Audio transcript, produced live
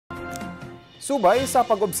Subay sa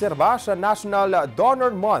pag-obserba sa National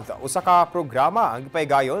Donor Month, usa ka programa ang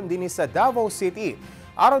gipaygayon dinhi sa Davao City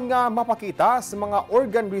aron nga mapakita sa mga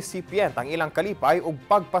organ recipient ang ilang kalipay ug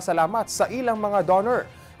pagpasalamat sa ilang mga donor.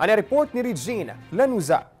 Ani report ni Regine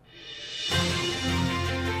Lanuza.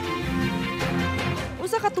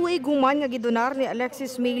 Usa ka tuig human nga gidonar ni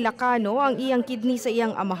Alexis May Lacano ang iyang kidney sa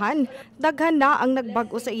iyang amahan, daghan na ang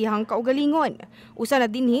nagbag-o sa iyang kaugalingon. Usa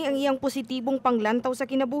na dinhi ang iyang positibong panglantaw sa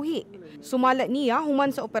kinabuhi. Sumala niya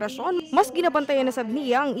human sa operasyon, mas ginabantayan na sab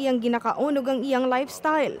niya ang iyang ginakaon ug ang iyang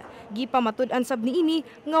lifestyle. Gipamatud-an sab niini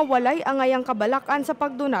nga walay angayang kabalakan sa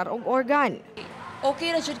pagdonar og organ.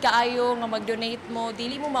 Okay ra jud kaayo nga mag-donate mo,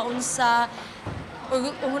 dili mo maunsa.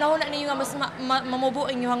 Una-una ninyo nga mas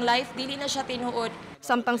mamubo ang inyong life, dili na siya tinuod.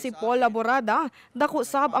 Samtang si Paul Laborada, dako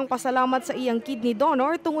sab ang pasalamat sa iyang kidney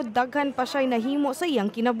donor tungod daghan pa siya'y nahimo sa iyang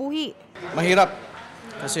kinabuhi. Mahirap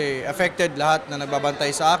kasi affected lahat na nagbabantay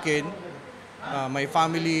sa akin, my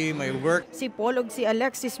family, my work. Si Paul ug si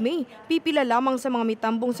Alexis May pipila lamang sa mga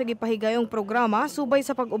mitambong sa gipahigayong programa subay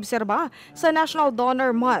sa pag-obserba sa National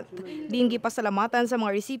Donor Month. Din gipasalamatan sa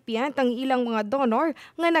mga recipient ang ilang mga donor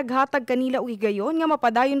nga naghatag kanila og higayon nga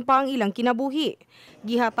mapadayon pa ang ilang kinabuhi.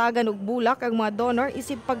 Gihatagan og bulak ang mga donor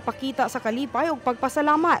isip pagpakita sa kalipay ug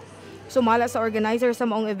pagpasalamat. Sumala sa organizer sa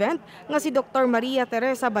maong event nga si Dr. Maria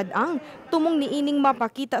Teresa Badang, tumong niining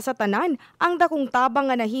mapakita sa tanan ang dakong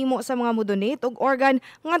tabang nga nahimo sa mga modonate og organ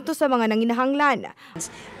ngadto sa mga nanginahanglan.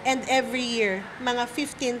 And every year, mga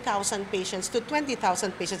 15,000 patients to 20,000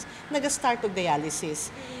 patients nag-start og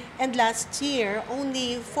dialysis. And last year,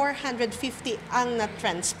 only 450 ang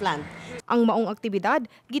na-transplant. Ang maong aktibidad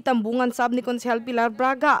gitambungan sab ni Konsehal Pilar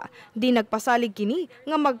Braga. Di nagpasalig kini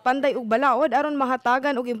nga magpanday og balaod aron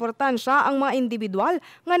mahatagan og importansya ang mga individual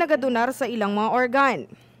nga nagadonar sa ilang mga organ.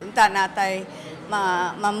 Unta natay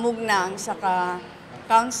mamugnang sa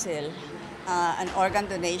council, an organ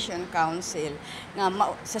donation council nga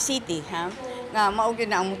sa city nga mao gyud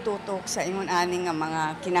na ang mututok sa ingon ani nga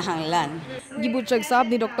mga kinahanglan. Gibutyag sab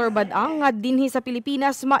ni Dr. Badang nga dinhi sa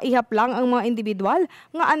Pilipinas maihap lang ang mga individual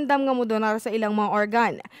nga andam nga modonar sa ilang mga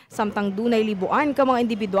organ, samtang dunay libuan ka mga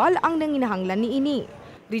individual ang nanginahanglan niini.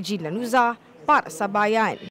 Regine Lanuza para sa Bayan.